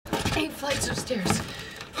8 flights of stairs.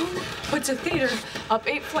 Who puts a theater up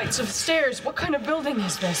 8 flights of stairs? What kind of building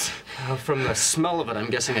is this? From the smell of it, I'm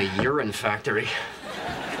guessing a urine factory.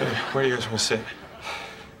 Hey, where do you guys want to sit?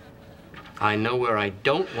 I know where I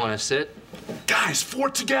don't want to sit. Guys, 4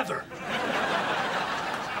 together.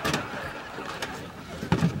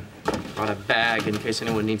 Brought a bag in case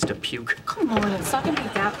anyone needs to puke. Come on, it's not gonna be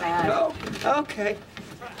that bad. Oh, okay.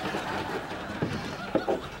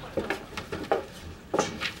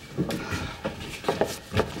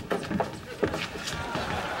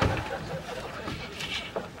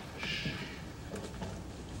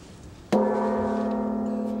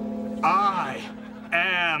 I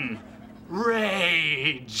am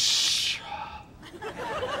rage.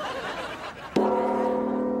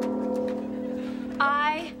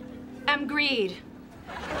 I am greed.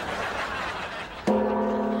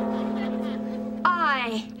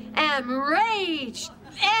 I am rage,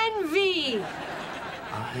 envy.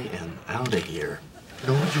 I am out of here.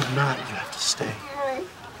 No, you're not. You have to stay.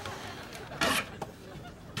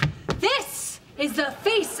 This is the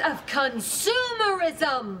face of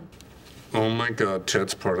consumerism. Oh my God,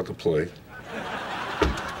 Ted's part of the play.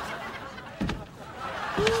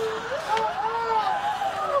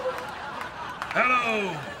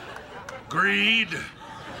 Hello, greed,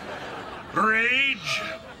 rage,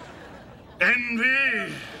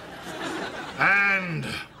 envy, and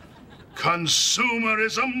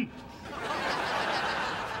consumerism.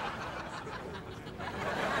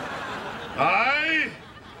 I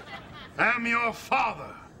am your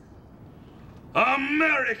father,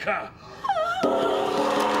 America.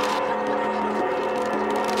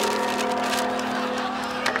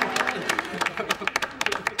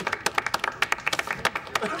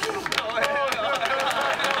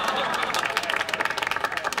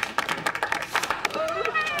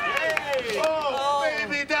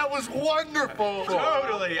 Wonderful.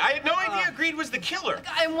 Totally. I had no idea greed was the killer.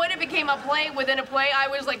 And when it became a play within a play, I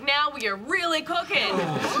was like, now we are really cooking.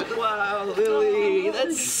 Wow, Lily,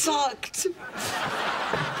 that sucked.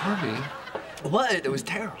 Barney? What? It was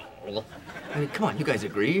terrible. I mean, come on, you guys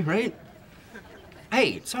agree, right?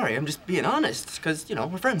 Hey, sorry, I'm just being honest, because, you know,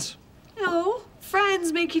 we're friends. No,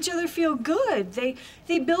 friends make each other feel good. They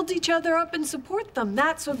build each other up and support them.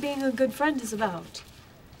 That's what being a good friend is about.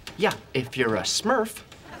 Yeah, if you're a Smurf.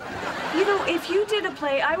 You know, if you did a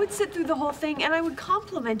play, I would sit through the whole thing and I would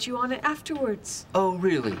compliment you on it afterwards. Oh,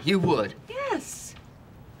 really? You would? Yes.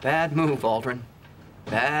 Bad move, Aldrin.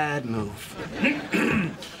 Bad move.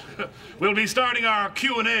 We'll be starting our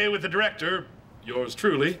Q&A with the director, yours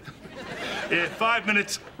truly, in 5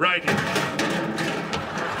 minutes right here.